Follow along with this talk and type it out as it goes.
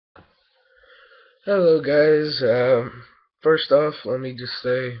Hello guys, first off, let me just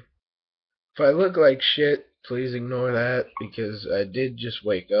say, if I look like shit, please ignore that, because I did just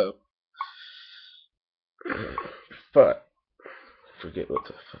wake up. But, forget what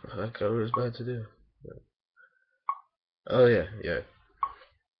the fuck I was about to do. Oh yeah.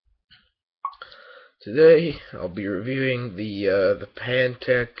 Today, I'll be reviewing the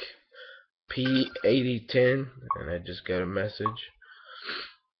pantech p8010, and I just got a message.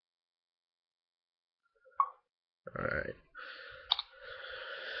 Alright.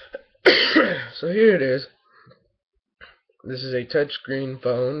 So here it is. This is a touchscreen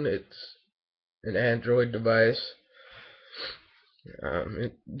phone. It's an Android device.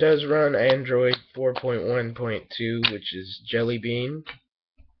 It does run Android 4.1.2, which is Jelly Bean.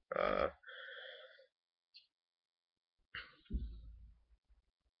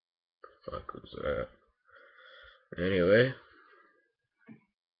 Fuck was that? Anyway,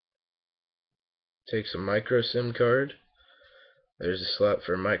 takes a micro SIM card. There's a slot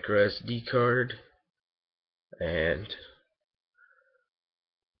for a micro SD card, and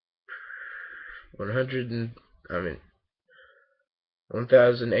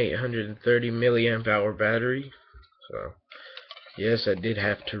 1830 milliamp hour battery. So, yes, I did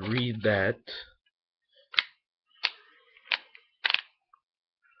have to read that.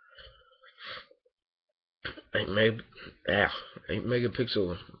 8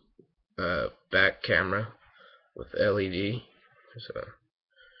 megapixel back camera with LED. So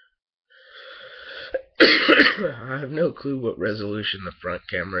I have no clue what resolution the front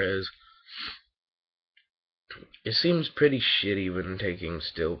camera is. It seems pretty shitty when taking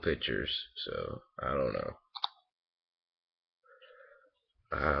still pictures, so I don't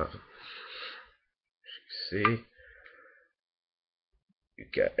know. See, you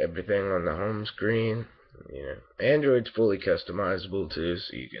got everything on the home screen. Android's fully customizable too,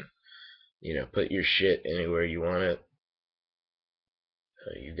 so you can, put your shit anywhere you want it.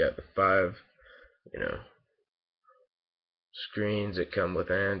 You got the 5, screens that come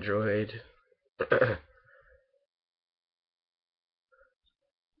with Android.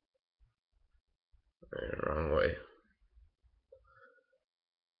 Wrong way.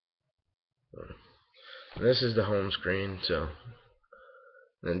 This is the home screen, so.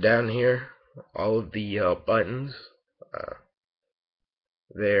 And down here, all of the buttons,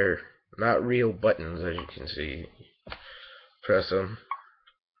 they're not real buttons, as you can see. Press them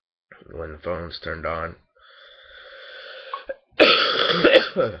when the phone's turned on.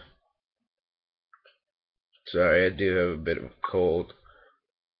 Sorry, I do have a bit of a cold.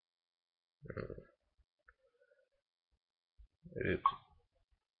 Oops.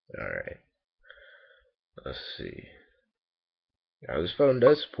 Alright. Let's see. Now, this phone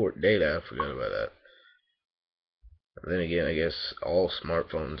does support data. I forgot about that. Then again, I guess all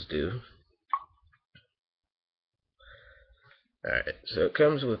smartphones do. Alright, so it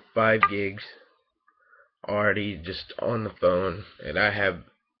comes with 5 gigs already just on the phone, and I have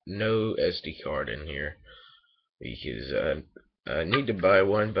no SD card in here because I need to buy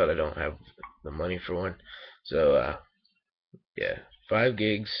one, but I don't have the money for one. So yeah, 5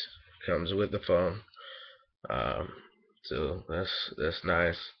 gigs comes with the phone. So that's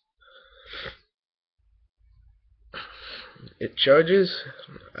nice. It charges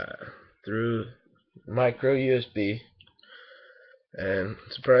through micro USB, and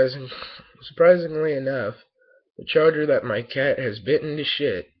surprisingly enough, the charger that my cat has bitten to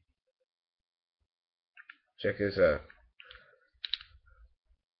shit. Check this out.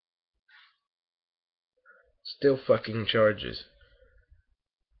 Still fucking charges.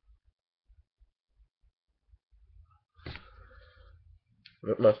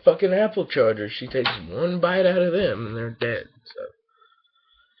 But my fucking Apple charger, she takes one bite out of them and they're dead.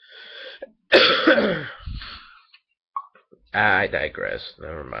 So I digress.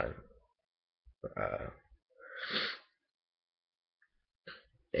 Never mind.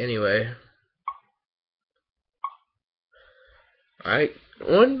 Anyway,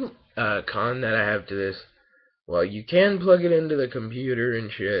 one con that I have to this. Well, you can plug it into the computer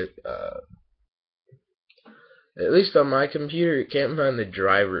and shit. At least on my computer, it can't find the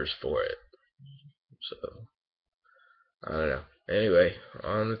drivers for it. So I don't know. Anyway,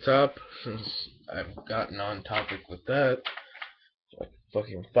 on the top, since I've gotten on topic with that, so I can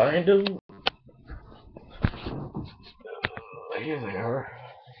fucking find them. Here they are.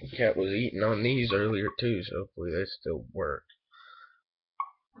 The cat was eating on these earlier too, so hopefully they still work.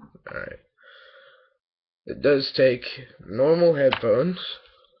 Alright. It does take normal headphones.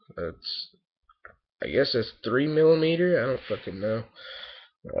 I guess that's 3mm. I don't fucking know.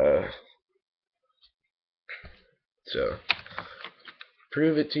 So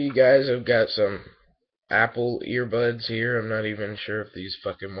prove it to you guys, I've got some Apple earbuds here. I'm not even sure if these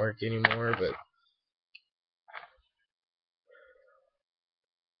fucking work anymore, but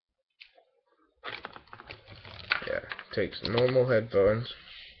yeah, takes normal headphones.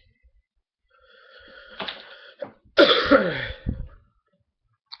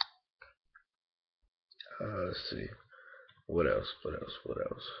 Let's see. What else? What else? What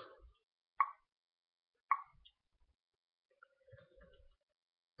else?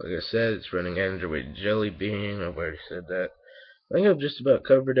 Like I said, it's running Android Jelly Bean. I've already said that. I think I've just about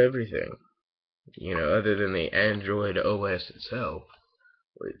covered everything. You know, other than the Android OS itself,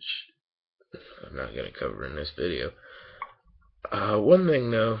 which I'm not going to cover in this video. One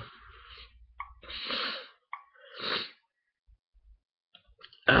thing though,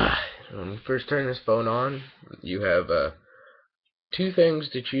 when you first turn this phone on, you have two things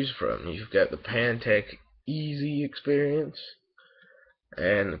to choose from. You've got the pantech Easy experience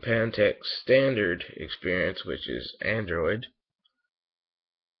and the pantech Standard experience, which is Android.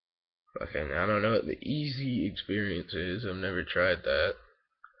 Okay, I don't know what the Easy experience is. I've never tried that.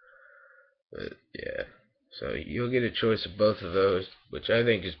 But yeah, so you'll get a choice of both of those, which I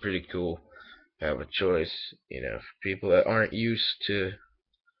think is pretty cool. Have a choice, you know, for people that aren't used to,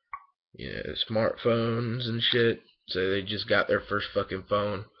 you know, smartphones and shit. So they just got their first fucking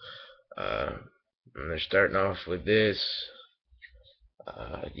phone, and they're starting off with this.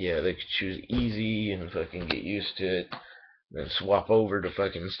 Yeah, they could choose easy and fucking get used to it, then swap over to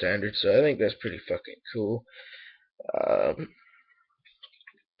fucking standard. So I think that's pretty fucking cool.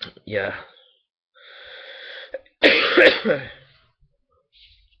 Yeah.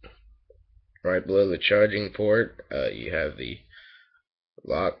 Right below the charging port, you have the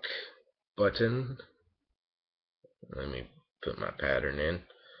lock button. Let me put my pattern in.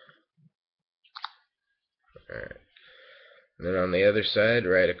 Alright. Then on the other side,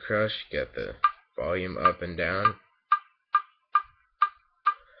 right across, you got the volume up and down.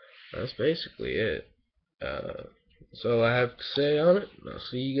 That's basically it. That's all I have to say on it. I'll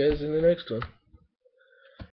see you guys in the next one.